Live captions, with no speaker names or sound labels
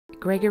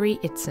Gregory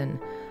Itzin,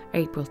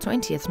 April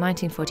 20th,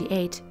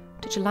 1948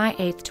 to July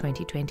 8th,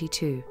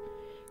 2022.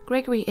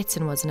 Gregory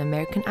Itzin was an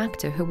American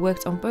actor who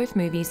worked on both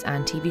movies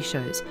and TV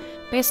shows,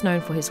 best known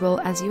for his role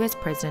as US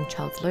President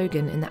Charles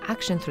Logan in the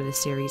action thriller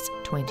series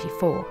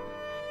 24.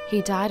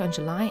 He died on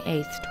July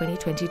 8,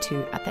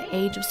 2022 at the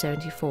age of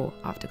 74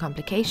 after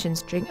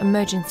complications during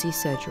emergency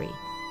surgery.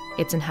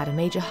 Itzin had a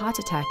major heart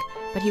attack,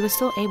 but he was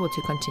still able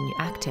to continue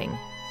acting.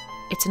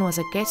 Itzin was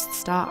a guest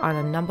star on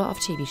a number of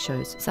TV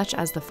shows, such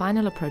as the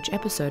Final Approach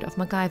episode of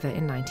MacGyver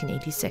in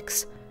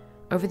 1986.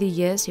 Over the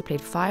years, he played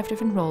 5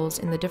 different roles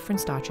in the different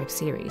Star Trek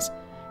series.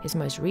 His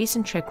most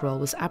recent Trek role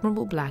was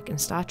Admiral Black in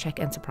Star Trek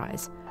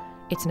Enterprise.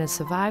 Itzin is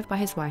survived by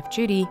his wife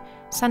Judy,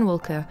 son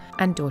Wilker,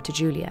 and daughter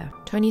Julia.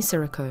 Tony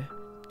Sirico,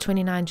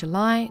 29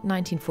 July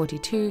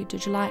 1942 to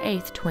July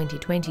 8,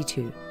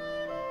 2022.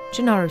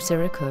 Gennaro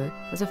Sirico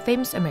was a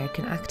famous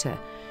American actor.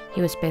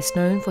 He was best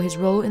known for his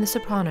role in The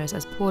Sopranos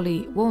as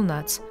Paulie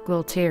Walnuts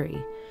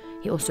Gualtieri.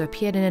 He also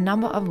appeared in a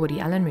number of Woody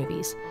Allen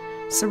movies.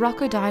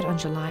 Sirico died on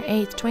July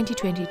 8,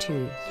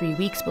 2022, 3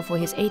 weeks before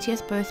his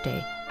 80th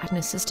birthday, at an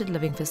assisted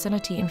living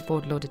facility in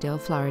Fort Lauderdale,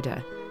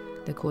 Florida.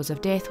 The cause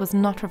of death was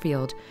not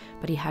revealed,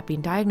 but he had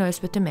been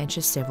diagnosed with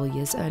dementia several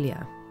years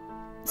earlier.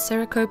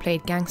 Sirico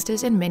played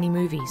gangsters in many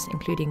movies,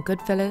 including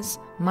Goodfellas,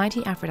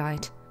 Mighty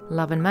Aphrodite,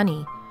 Love and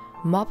Money,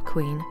 Mob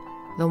Queen,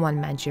 The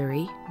One-Man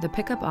Jury, The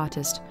Pickup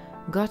Artist,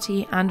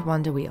 Gotti, and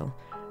Wonder Wheel.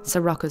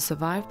 Sirico is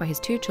survived by his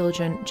 2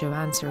 children,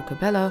 Joanne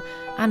Sirico-Bello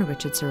and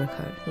Richard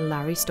Sirico,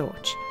 Larry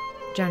Storch,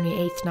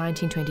 January 8,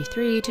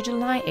 1923 to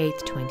July 8,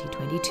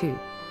 2022.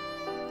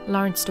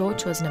 Lawrence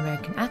Storch was an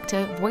American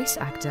actor, voice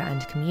actor,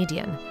 and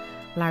comedian.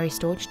 Larry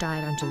Storch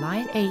died on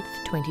July 8,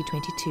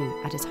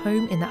 2022, at his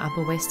home in the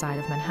Upper West Side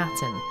of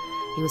Manhattan.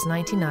 He was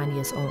 99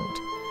 years old.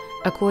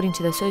 According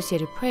to the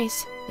Associated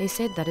Press, they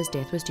said that his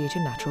death was due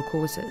to natural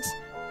causes.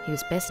 He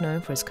was best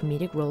known for his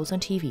comedic roles on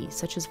TV,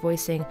 such as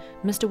voicing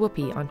Mr.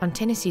 Whoopi on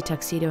Tennessee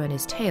Tuxedo and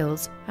His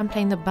Tales, and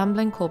playing the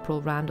bumbling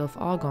Corporal Randolph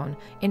Argonne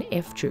in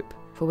F Troop,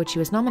 for which he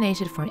was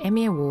nominated for an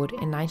Emmy Award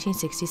in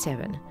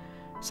 1967.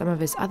 Some of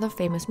his other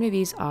famous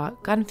movies are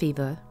Gun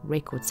Fever,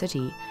 Record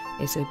City,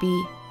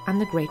 S.O.B., and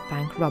The Great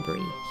Bank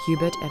Robbery.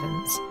 Hubert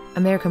Evans.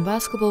 American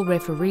basketball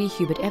referee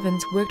Hubert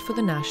Evans worked for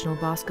the National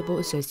Basketball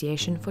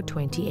Association for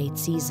 28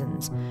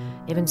 seasons.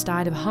 Evans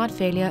died of heart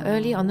failure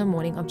early on the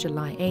morning of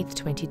July 8,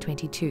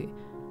 2022.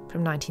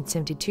 From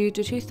 1972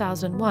 to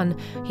 2001,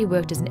 he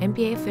worked as an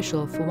NBA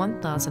official for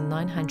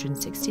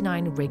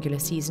 1,969 regular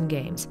season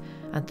games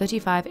and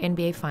 35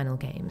 NBA final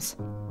games.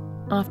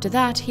 After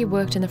that, he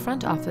worked in the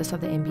front office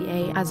of the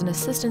NBA as an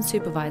assistant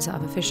supervisor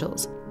of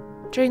officials.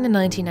 During the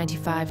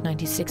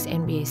 1995-96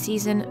 NBA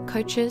season,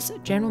 coaches,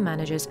 general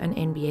managers, and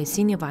NBA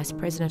Senior Vice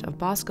President of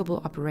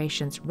Basketball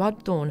Operations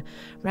Rod Thorne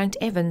ranked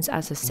Evans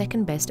as the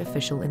second best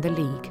official in the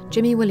league.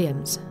 Jimmy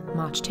Williams,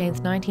 March 10,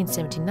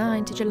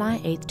 1979 to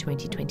July 8,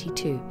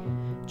 2022.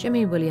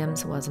 Jimmy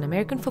Williams was an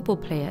American football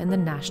player in the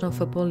National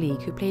Football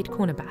League who played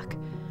cornerback.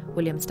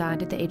 Williams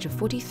died at the age of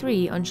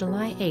 43 on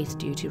July 8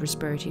 due to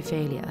respiratory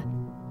failure.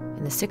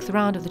 In the 6th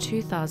round of the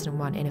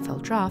 2001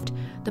 NFL Draft,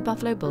 the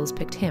Buffalo Bills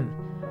picked him.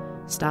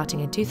 Starting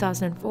in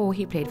 2004,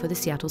 he played for the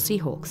Seattle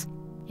Seahawks.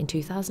 In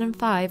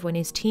 2005, when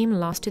his team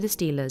lost to the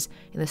Steelers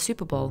in the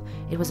Super Bowl,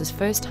 it was his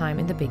first time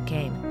in the big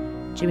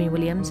game. Jimmy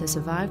Williams is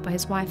survived by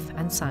his wife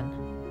and son.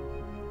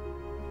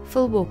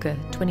 Phil Walker,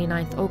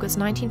 29th August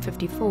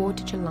 1954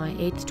 to July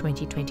 8,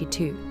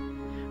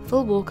 2022.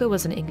 Phil Walker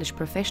was an English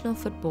professional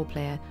football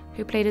player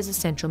who played as a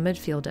central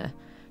midfielder.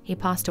 He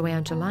passed away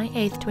on July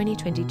 8,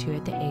 2022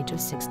 at the age of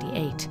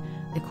 68.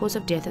 The cause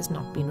of death has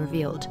not been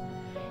revealed.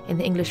 In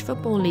the English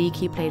Football League,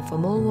 he played for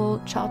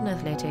Millwall, Charlton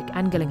Athletic,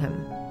 and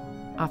Gillingham.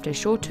 After a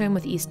short term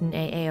with Eastern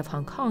AA of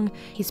Hong Kong,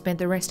 he spent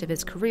the rest of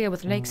his career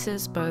with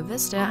Lexus, Boa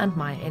Vista, and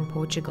Maia in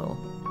Portugal.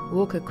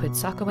 Walker quit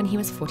soccer when he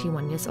was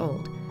 41 years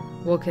old.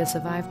 Walker is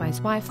survived by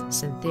his wife,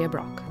 Cynthia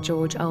Brock.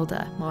 George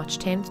Elder, March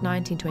 10,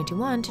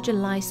 1921 to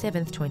July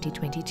 7,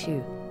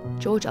 2022.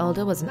 George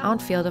Elder was an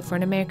outfielder for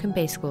an American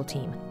baseball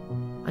team.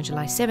 On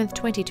July 7,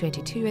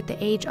 2022, at the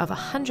age of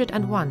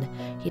 101,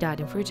 he died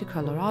in Fruita,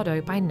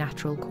 Colorado by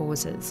natural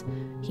causes.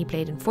 He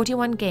played in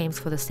 41 games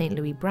for the St.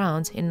 Louis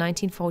Browns in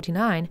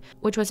 1949,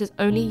 which was his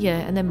only year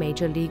in the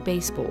Major League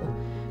Baseball.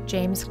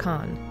 James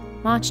Caan,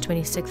 March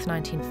 26,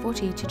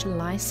 1940 to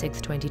July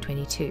 6,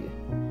 2022.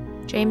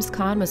 James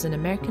Caan was an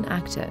American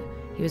actor.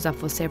 He was up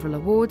for several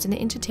awards in the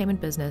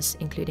entertainment business,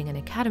 including an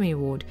Academy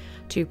Award,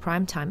 2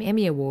 Primetime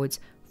Emmy Awards,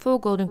 4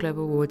 Golden Globe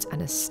Awards,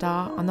 and a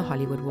star on the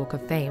Hollywood Walk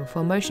of Fame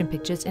for motion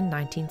pictures in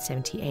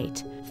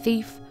 1978.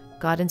 Thief,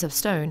 Gardens of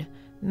Stone,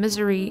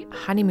 Misery,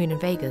 Honeymoon in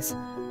Vegas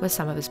were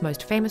some of his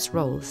most famous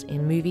roles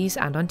in movies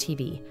and on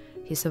TV.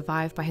 He is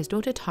survived by his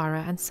daughter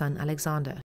Tara and son Alexander.